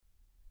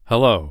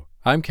Hello,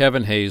 I'm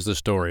Kevin Hayes, the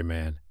Story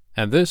Man,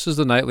 and this is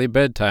the Nightly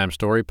Bedtime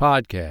Story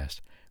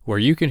Podcast, where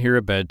you can hear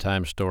a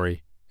bedtime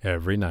story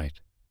every night.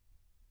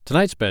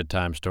 Tonight's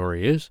bedtime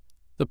story is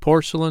The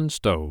Porcelain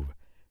Stove,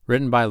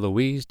 written by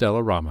Louise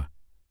Della Rama.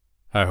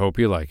 I hope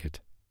you like it.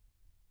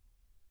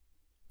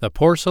 The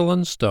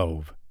Porcelain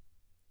Stove.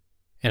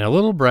 In a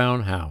little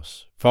brown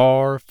house,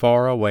 far,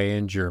 far away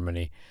in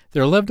Germany,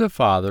 there lived a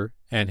father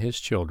and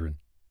his children.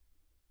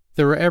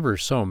 There were ever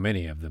so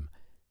many of them.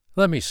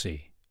 Let me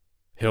see.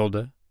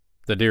 Hilda,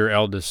 the dear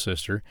eldest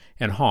sister,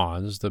 and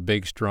Hans, the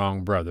big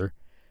strong brother,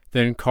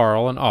 then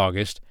Carl and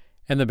August,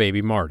 and the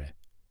baby Marta.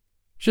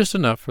 Just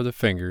enough for the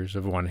fingers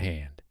of one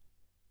hand.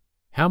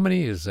 How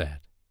many is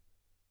that?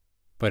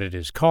 But it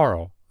is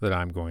Carl that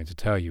I'm going to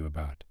tell you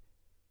about.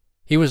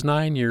 He was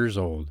 9 years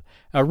old,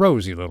 a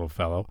rosy little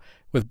fellow,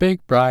 with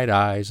big bright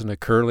eyes and a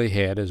curly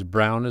head as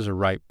brown as a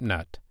ripe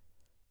nut.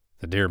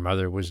 The dear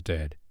mother was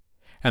dead,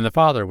 and the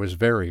father was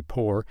very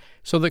poor,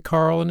 so that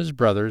Carl and his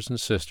brothers and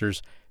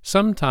sisters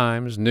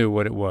sometimes knew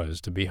what it was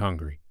to be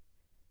hungry.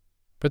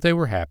 But they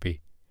were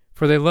happy,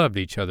 for they loved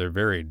each other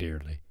very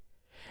dearly,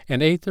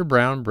 and ate their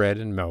brown bread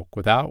and milk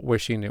without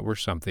wishing it were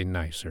something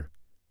nicer.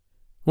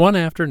 One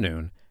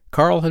afternoon,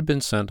 Carl had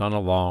been sent on a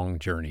long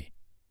journey.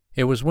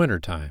 It was winter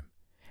time,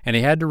 and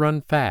he had to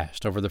run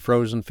fast over the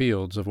frozen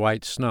fields of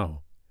white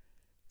snow.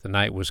 The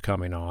night was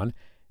coming on,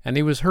 and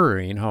he was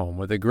hurrying home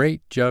with a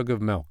great jug of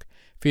milk,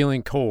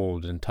 feeling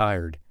cold and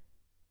tired.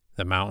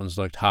 The mountains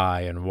looked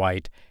high and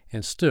white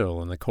and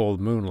still in the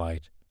cold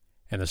moonlight,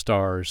 and the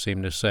stars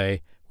seemed to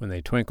say, when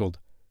they twinkled,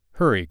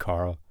 "Hurry,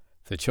 Carl,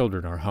 the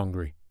children are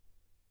hungry."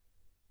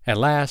 At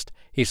last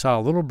he saw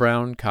a little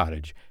brown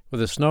cottage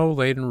with a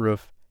snow-laden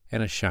roof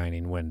and a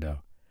shining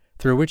window,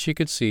 through which he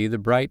could see the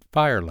bright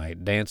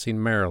firelight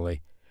dancing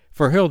merrily,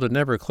 for Hilda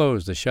never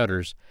closed the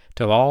shutters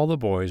till all the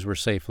boys were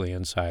safely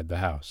inside the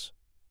house.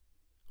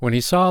 When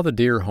he saw the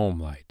dear home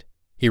light,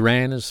 he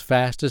ran as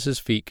fast as his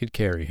feet could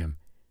carry him,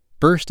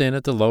 burst in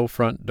at the low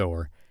front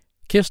door,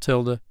 kissed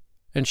Hilda,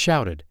 and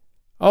shouted,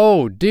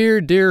 "Oh, dear,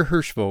 dear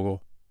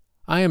Hirschvogel,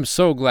 I am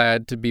so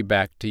glad to be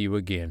back to you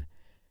again.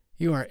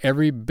 You are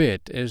every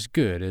bit as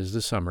good as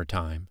the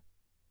summer-time."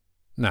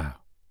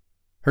 Now,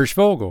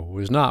 Hirschvogel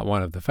was not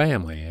one of the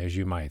family, as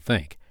you might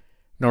think,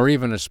 nor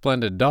even a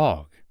splendid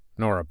dog,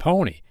 nor a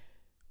pony,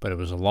 but it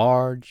was a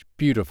large,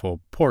 beautiful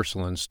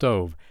porcelain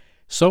stove,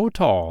 so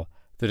tall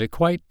that it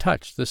quite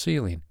touched the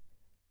ceiling.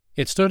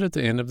 It stood at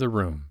the end of the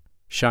room,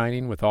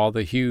 shining with all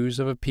the hues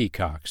of a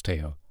peacock's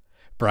tail,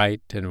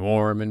 bright and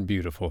warm and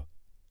beautiful.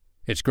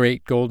 Its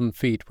great golden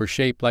feet were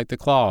shaped like the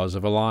claws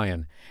of a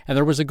lion, and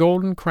there was a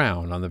golden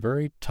crown on the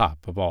very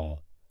top of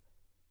all.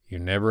 You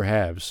never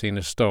have seen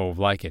a stove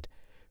like it,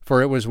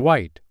 for it was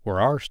white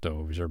where our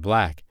stoves are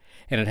black,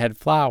 and it had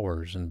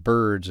flowers and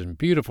birds and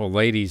beautiful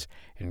ladies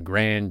and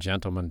grand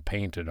gentlemen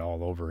painted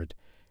all over it,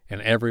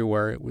 and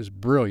everywhere it was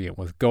brilliant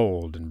with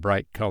gold and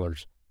bright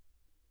colors.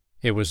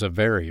 It was a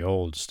very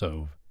old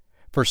stove,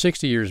 for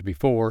 60 years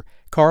before,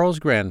 Carl's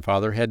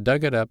grandfather had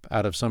dug it up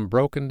out of some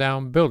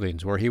broken-down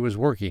buildings where he was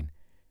working,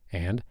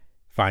 and,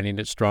 finding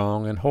it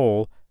strong and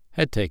whole,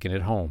 had taken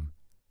it home.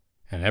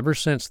 And ever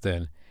since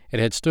then it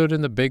had stood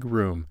in the big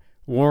room,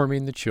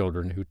 warming the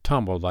children who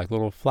tumbled like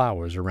little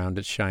flowers around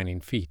its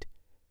shining feet.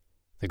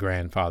 The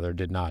grandfather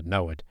did not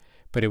know it,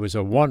 but it was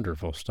a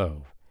wonderful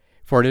stove,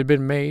 for it had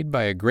been made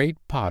by a great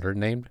potter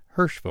named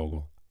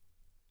Hirschvogel.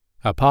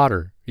 A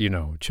potter, you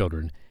know,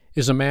 children,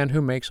 is a man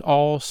who makes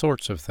all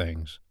sorts of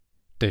things,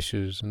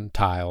 dishes and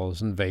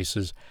tiles and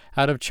vases,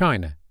 out of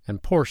china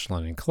and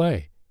porcelain and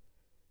clay.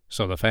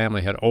 So the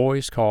family had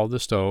always called the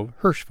stove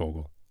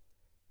Hirschvogel,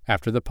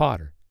 after the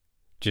potter,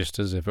 just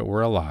as if it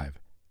were alive.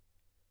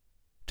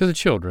 To the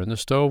children the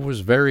stove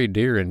was very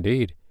dear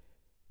indeed.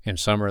 In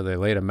summer they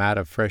laid a mat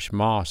of fresh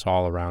moss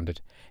all around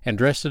it, and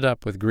dressed it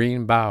up with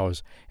green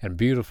boughs and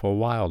beautiful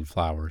wild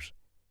flowers.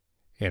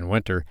 In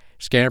winter,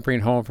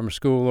 scampering home from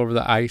school over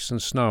the ice and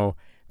snow,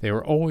 they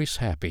were always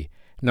happy,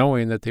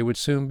 knowing that they would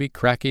soon be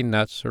cracking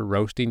nuts or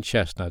roasting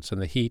chestnuts in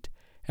the heat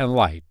and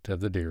light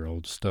of the dear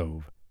old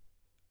stove.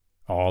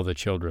 All the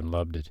children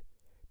loved it,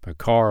 but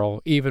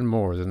Carl even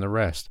more than the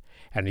rest,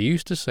 and he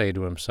used to say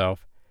to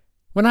himself,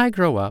 "When I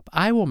grow up,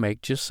 I will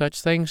make just such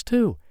things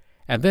too,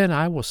 and then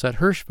I will set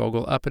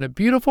Hirschvogel up in a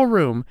beautiful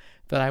room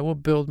that I will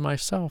build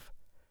myself.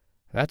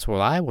 That's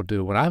what I will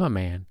do when I'm a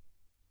man."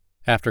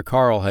 After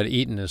Carl had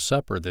eaten his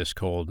supper this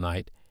cold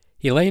night,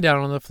 he lay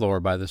down on the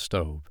floor by the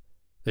stove,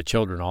 the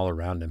children all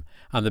around him,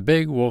 on the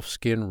big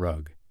wolfskin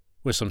rug.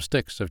 With some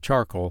sticks of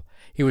charcoal,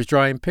 he was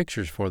drawing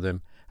pictures for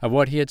them of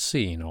what he had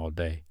seen all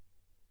day.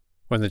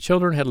 When the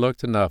children had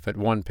looked enough at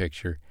one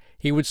picture,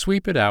 he would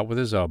sweep it out with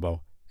his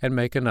elbow and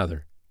make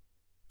another.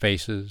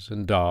 Faces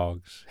and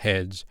dogs,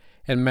 heads,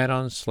 and men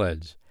on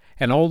sleds,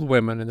 and old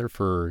women in their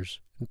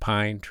furs, and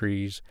pine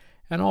trees,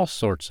 and all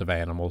sorts of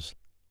animals.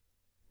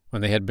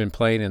 When they had been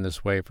playing in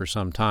this way for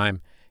some time,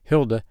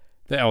 Hilda,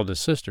 the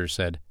eldest sister,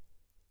 said,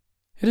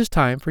 "It is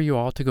time for you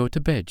all to go to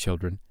bed,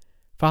 children.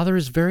 Father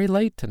is very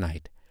late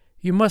tonight.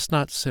 You must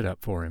not sit up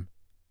for him."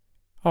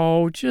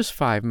 "Oh, just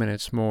 5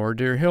 minutes more,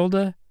 dear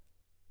Hilda,"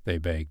 they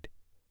begged.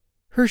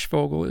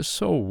 "Hirschvogel is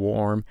so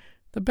warm.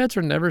 The beds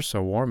are never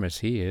so warm as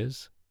he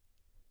is."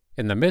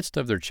 In the midst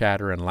of their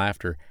chatter and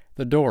laughter,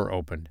 the door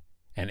opened,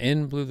 and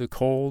in blew the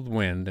cold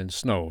wind and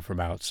snow from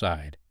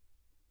outside.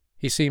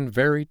 He seemed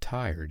very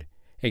tired,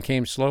 and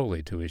came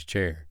slowly to his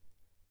chair.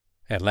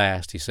 At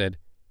last he said,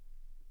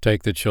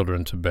 "Take the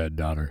children to bed,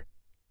 daughter."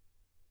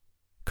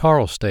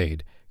 Carl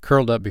stayed,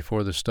 curled up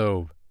before the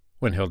stove.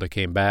 When Hilda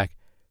came back,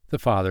 the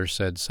father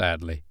said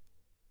sadly,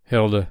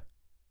 "Hilda,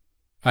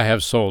 I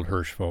have sold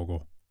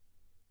Hirschvogel.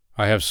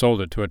 I have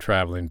sold it to a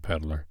traveling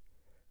peddler,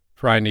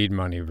 for I need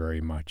money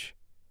very much.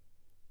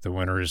 The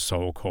winter is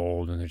so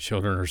cold, and the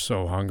children are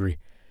so hungry.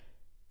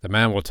 The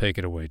man will take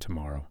it away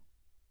tomorrow."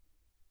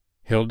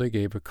 Hilda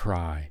gave a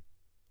cry.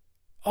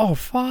 "Oh,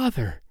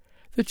 father,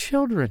 the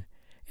children,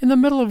 in the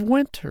middle of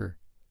winter!"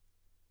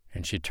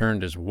 And she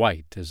turned as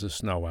white as the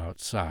snow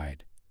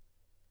outside.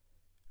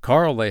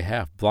 Carl lay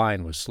half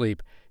blind with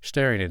sleep,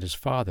 staring at his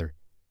father.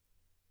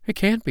 "It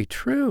can't be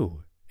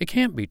true! It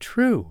can't be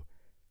true!"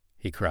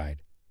 he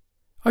cried.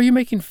 "Are you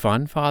making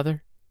fun,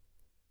 father?"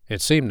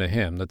 It seemed to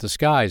him that the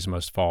skies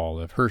must fall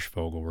if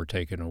Hirschvogel were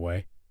taken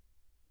away.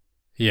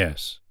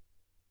 "Yes,"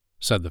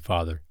 said the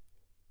father,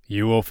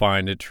 "you will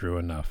find it true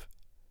enough.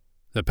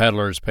 The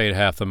peddler has paid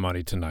half the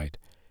money tonight,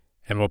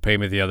 and will pay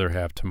me the other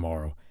half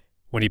tomorrow,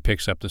 when he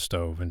picks up the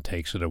stove and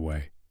takes it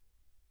away."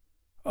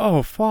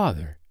 "Oh,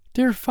 father,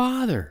 dear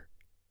father,"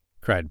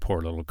 cried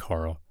poor little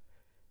Carl,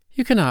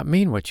 "you cannot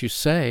mean what you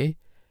say.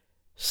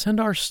 Send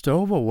our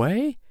stove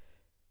away?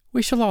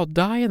 We shall all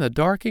die in the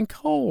dark and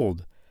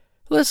cold.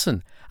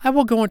 Listen, I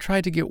will go and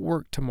try to get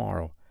work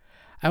tomorrow.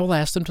 I will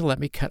ask them to let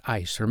me cut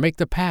ice or make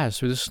the paths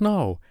through the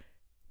snow.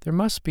 There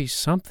must be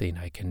something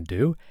I can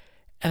do,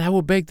 and I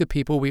will beg the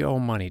people we owe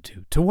money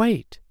to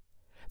wait.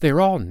 They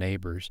are all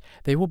neighbors.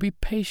 They will be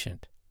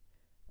patient.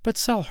 But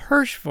sell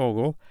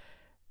Hirschvogel?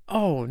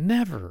 Oh,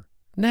 never,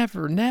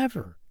 never,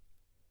 never.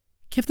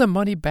 Give the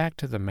money back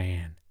to the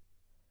man."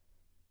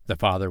 The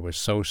father was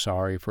so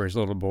sorry for his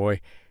little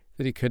boy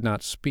that he could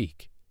not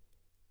speak.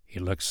 He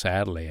looked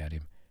sadly at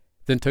him,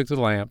 then took the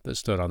lamp that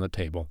stood on the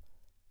table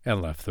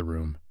and left the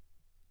room.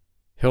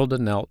 Hilda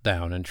knelt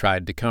down and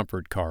tried to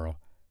comfort Carl,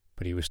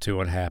 but he was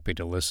too unhappy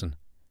to listen.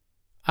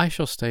 "I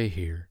shall stay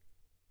here,"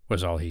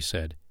 was all he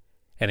said,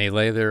 and he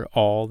lay there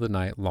all the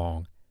night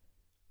long.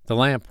 The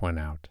lamp went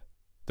out.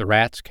 The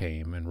rats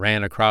came and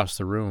ran across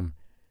the room.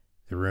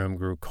 The room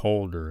grew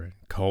colder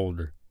and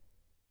colder.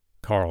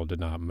 Carl did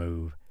not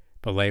move,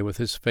 but lay with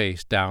his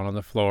face down on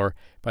the floor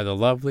by the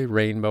lovely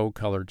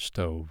rainbow-colored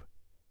stove.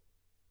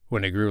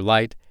 When it grew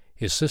light,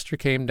 his sister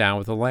came down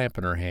with a lamp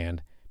in her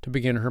hand to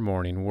begin her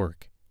morning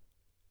work.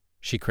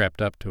 She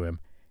crept up to him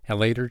and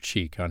laid her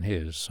cheek on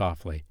his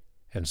softly,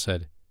 and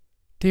said,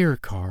 "Dear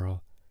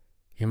Carl,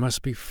 you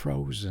must be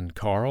frozen,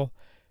 Carl.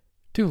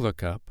 Do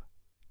look up.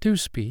 Do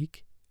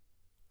speak."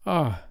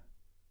 "Ah,"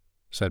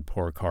 said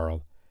poor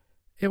Carl,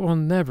 "it will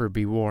never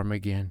be warm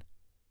again."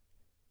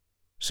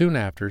 Soon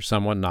after,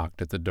 someone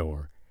knocked at the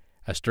door.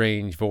 A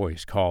strange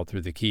voice called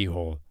through the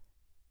keyhole,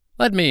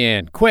 "Let me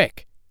in,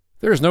 quick!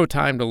 There is no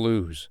time to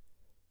lose.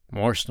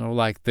 More snow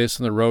like this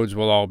and the roads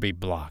will all be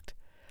blocked.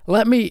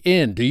 Let me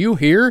in, do you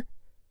hear?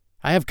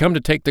 I have come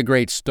to take the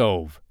great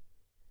stove."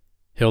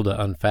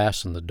 Hilda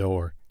unfastened the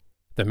door.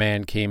 The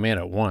man came in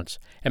at once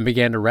and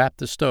began to wrap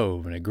the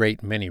stove in a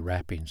great many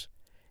wrappings,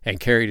 and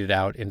carried it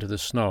out into the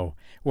snow,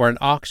 where an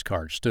ox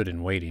cart stood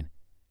in waiting.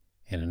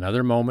 In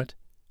another moment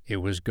it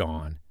was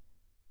gone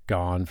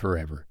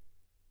forever.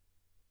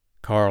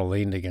 Carl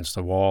leaned against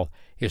the wall,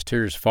 his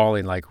tears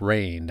falling like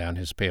rain down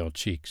his pale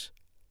cheeks.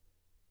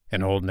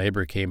 An old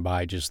neighbor came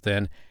by just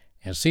then,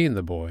 and seeing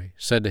the boy,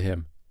 said to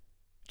him,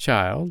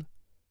 "Child,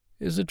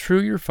 is it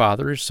true your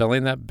father is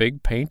selling that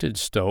big painted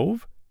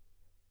stove?"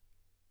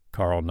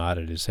 Carl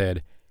nodded his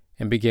head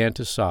and began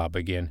to sob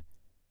again.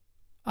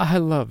 "I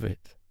love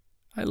it,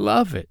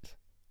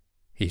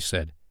 he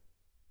said.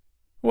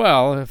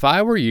 "Well, if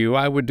I were you,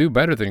 I would do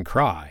better than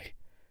cry.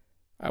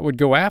 I would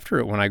go after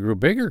it when I grew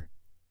bigger,"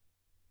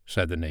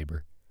 said the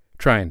neighbor,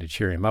 trying to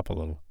cheer him up a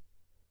little.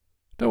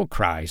 "Don't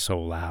cry so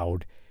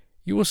loud.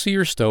 You will see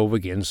your stove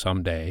again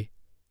some day."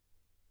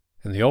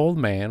 And the old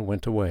man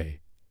went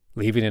away,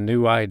 leaving a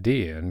new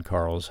idea in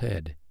Carl's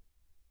head.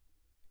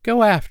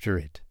 "Go after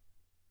it,"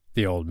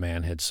 the old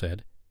man had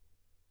said.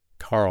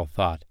 Carl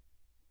thought,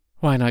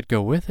 why not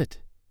go with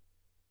it?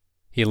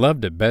 He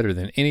loved it better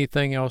than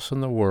anything else in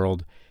the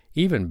world,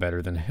 even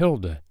better than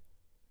Hilda.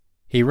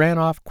 He ran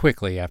off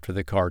quickly after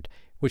the cart,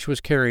 which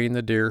was carrying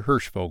the dear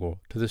Hirschvogel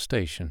to the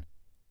station.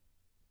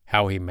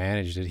 How he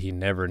managed it he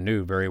never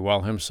knew very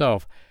well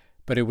himself,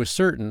 but it was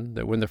certain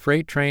that when the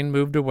freight train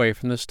moved away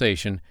from the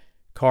station,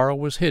 Carl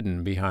was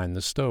hidden behind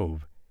the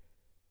stove.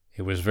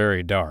 It was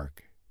very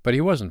dark, but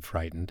he wasn't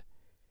frightened.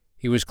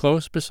 He was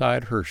close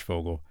beside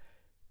Hirschvogel,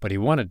 but he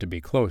wanted to be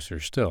closer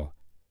still.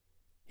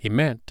 He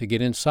meant to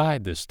get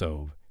inside the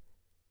stove.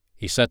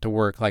 He set to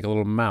work like a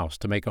little mouse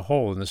to make a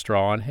hole in the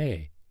straw and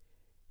hay.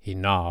 He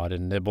gnawed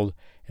and nibbled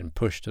and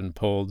pushed and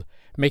pulled,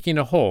 making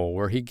a hole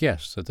where he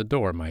guessed that the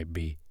door might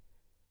be.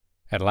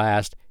 At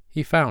last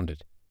he found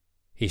it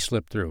He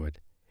slipped through it,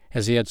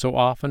 as he had so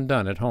often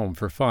done at home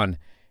for fun,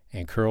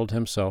 and curled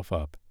himself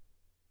up.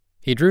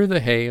 He drew the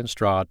hay and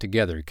straw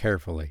together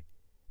carefully,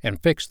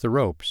 and fixed the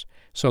ropes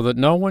so that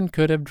no one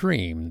could have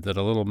dreamed that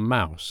a little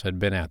mouse had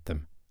been at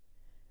them.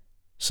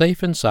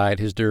 Safe inside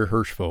his dear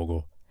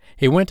Hirschvogel,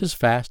 he went as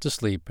fast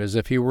asleep as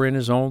if he were in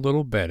his own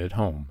little bed at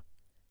home.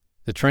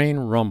 The train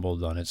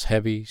rumbled on its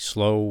heavy,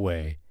 slow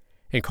way,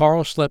 and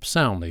Carl slept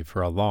soundly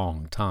for a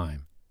long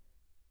time.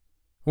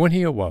 When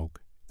he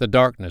awoke, the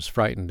darkness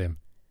frightened him,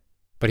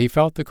 but he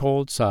felt the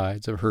cold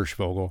sides of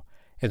Hirschvogel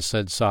and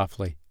said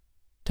softly,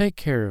 "Take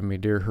care of me,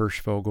 dear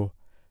Hirschvogel.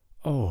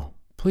 Oh,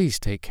 please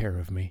take care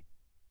of me."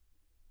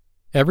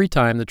 Every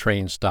time the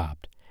train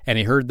stopped, and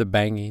he heard the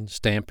banging,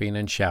 stamping,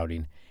 and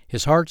shouting,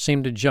 his heart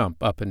seemed to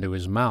jump up into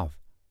his mouth.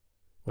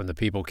 When the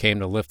people came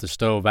to lift the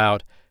stove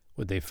out,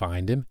 would they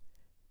find him?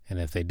 And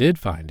if they did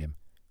find him,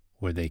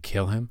 would they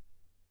kill him?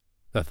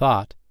 The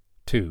thought,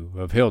 too,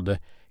 of Hilda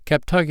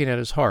kept tugging at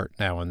his heart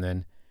now and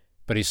then,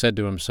 but he said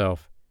to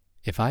himself,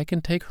 "If I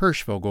can take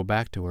Hirschvogel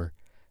back to her,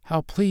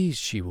 how pleased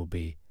she will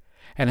be,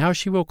 and how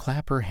she will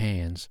clap her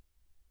hands."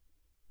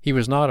 He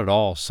was not at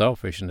all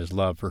selfish in his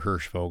love for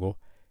Hirschvogel.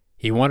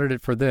 He wanted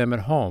it for them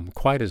at home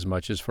quite as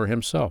much as for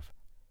himself.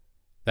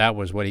 That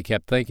was what he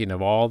kept thinking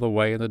of all the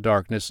way in the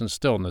darkness and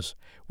stillness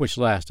which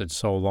lasted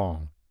so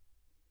long.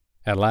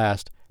 At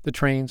last the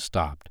train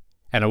stopped,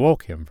 and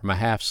awoke him from a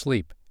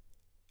half-sleep.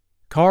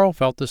 Carl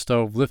felt the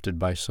stove lifted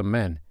by some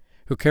men,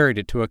 who carried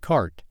it to a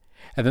cart,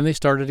 and then they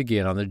started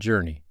again on the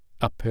journey,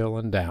 uphill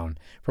and down,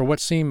 for what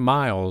seemed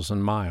miles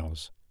and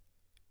miles.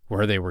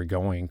 Where they were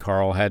going,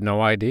 Carl had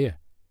no idea.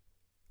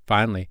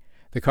 Finally,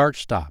 the cart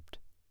stopped.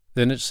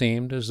 Then it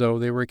seemed as though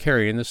they were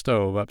carrying the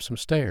stove up some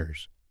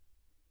stairs.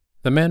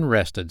 The men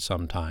rested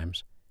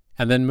sometimes,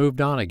 and then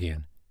moved on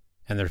again,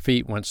 and their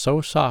feet went so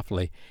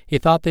softly he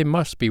thought they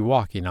must be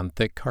walking on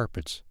thick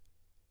carpets.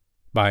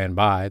 By and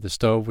by the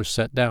stove was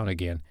set down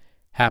again,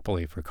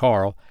 happily for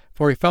Carl,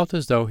 for he felt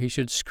as though he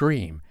should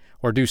scream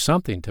or do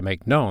something to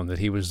make known that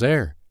he was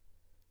there.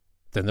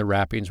 Then the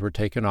wrappings were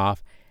taken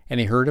off, and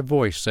he heard a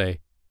voice say,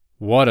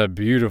 "What a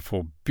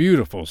beautiful,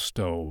 beautiful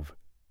stove!"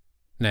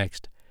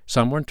 Next,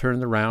 someone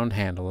turned the round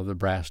handle of the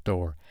brass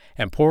door,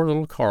 and poor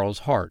little Carl's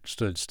heart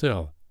stood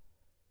still.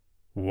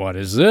 "What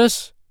is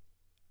this?"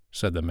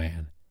 said the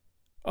man.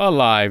 "A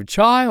live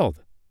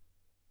child!"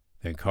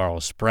 Then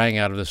Carl sprang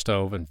out of the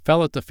stove and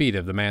fell at the feet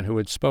of the man who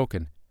had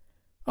spoken.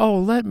 "Oh,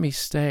 let me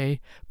stay,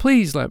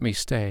 please let me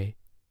stay,"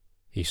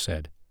 he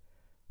said.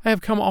 "I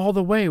have come all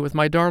the way with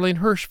my darling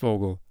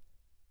Hirschvogel."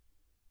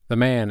 The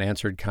man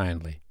answered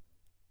kindly,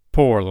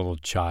 "Poor little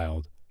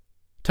child,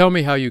 tell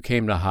me how you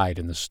came to hide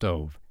in the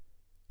stove.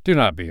 Do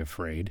not be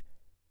afraid.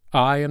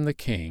 I am the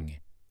king."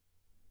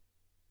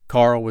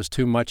 Carl was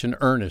too much in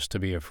earnest to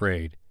be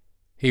afraid.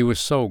 He was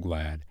so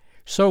glad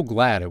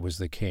it was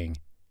the king,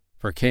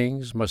 for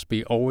kings must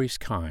be always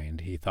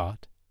kind, he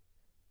thought.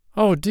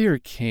 "Oh, dear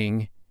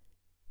king,"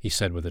 he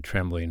said with a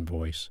trembling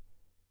voice,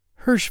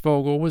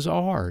 "Hirschvogel was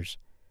ours,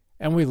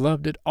 and we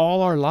loved it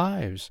all our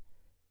lives.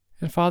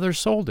 And Father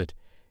sold it,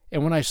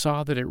 and when I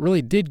saw that it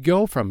really did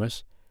go from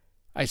us,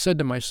 I said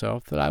to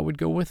myself that I would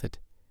go with it,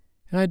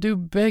 and I do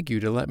beg you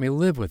to let me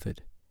live with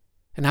it.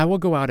 And I will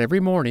go out every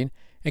morning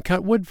and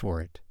cut wood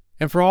for it,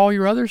 and for all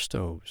your other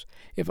stoves,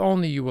 if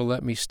only you will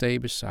let me stay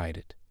beside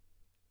it.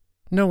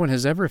 No one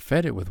has ever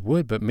fed it with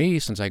wood but me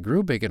since I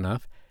grew big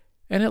enough,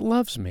 and it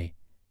loves me.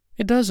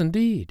 It does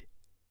indeed."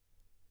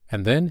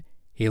 And then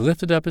he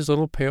lifted up his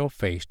little pale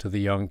face to the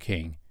young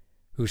king,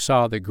 who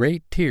saw that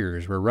great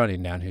tears were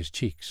running down his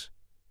cheeks.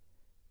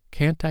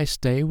 "Can't I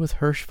stay with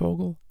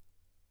Hirschvogel?"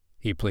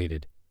 he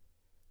pleaded.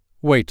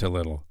 "Wait a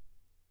little,"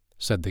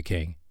 said the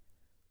king.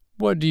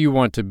 "What do you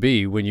want to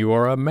be when you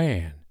are a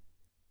man?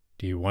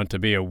 Do you want to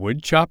be a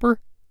wood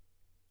chopper?"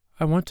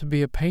 "I want to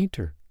be a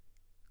painter,"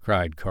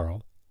 cried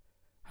Carl.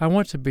 "I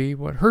want to be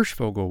what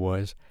Hirschvogel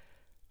was.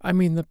 I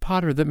mean the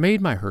potter that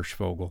made my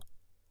Hirschvogel."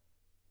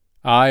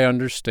 "I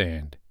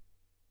understand,"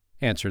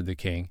 answered the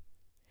king,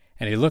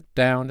 and he looked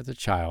down at the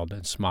child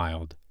and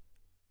smiled.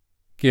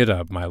 "Get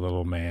up, my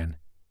little man,"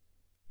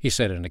 he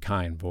said in a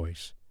kind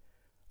voice.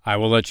 "I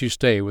will let you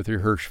stay with your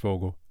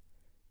Hirschvogel.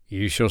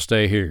 You shall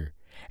stay here,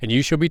 and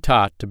you shall be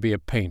taught to be a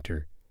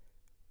painter.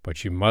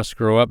 But you must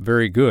grow up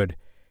very good,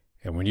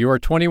 and when you are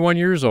 21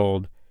 years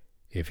old,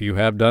 if you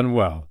have done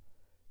well,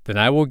 then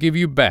I will give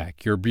you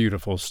back your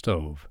beautiful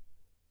stove."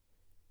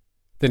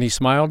 Then he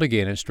smiled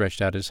again and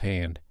stretched out his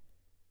hand.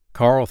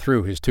 Carl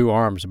threw his 2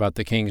 arms about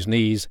the king's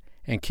knees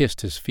and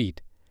kissed his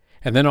feet,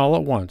 and then all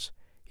at once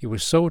he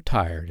was so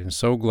tired and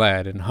so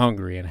glad and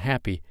hungry and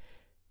happy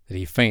that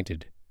he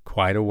fainted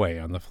quite away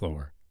on the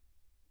floor.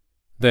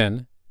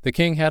 Then the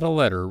king had a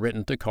letter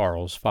written to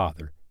Carl's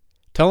father,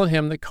 telling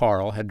him that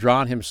Carl had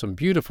drawn him some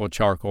beautiful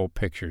charcoal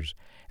pictures,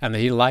 and that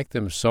he liked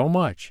them so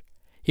much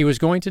he was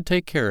going to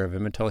take care of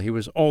him until he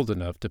was old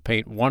enough to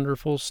paint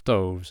wonderful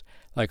stoves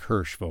like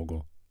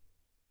Hirschvogel.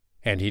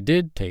 And he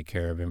did take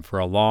care of him for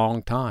a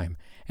long time,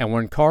 and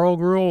when Carl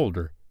grew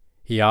older,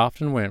 he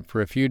often went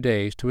for a few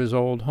days to his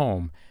old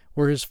home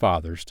where his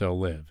father still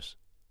lives.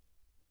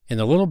 In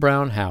the little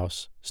brown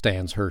house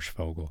stands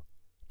Hirschvogel,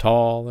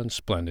 tall and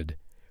splendid,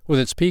 with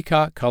its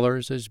peacock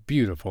colors as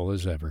beautiful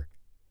as ever,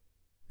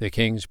 the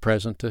king's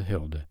present to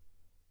Hilda.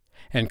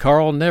 And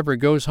Carl never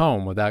goes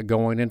home without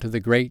going into the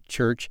great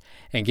church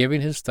and giving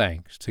his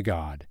thanks to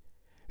God,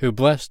 who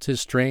blessed his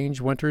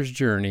strange winter's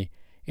journey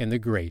in the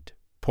great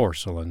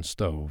porcelain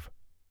stove.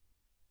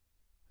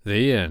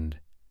 The end.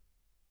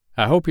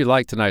 I hope you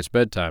liked tonight's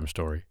bedtime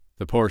story,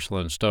 The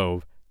Porcelain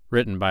Stove,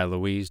 written by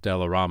Louise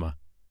Delarama.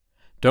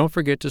 Don't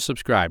forget to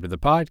subscribe to the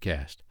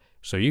podcast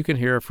so you can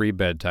hear a free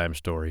bedtime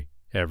story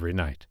every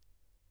night.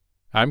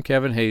 I'm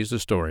Kevin Hayes, the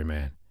Story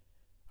Man.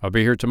 I'll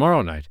be here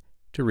tomorrow night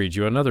to read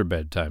you another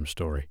bedtime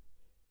story.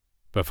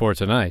 But for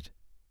tonight,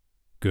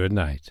 good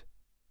night.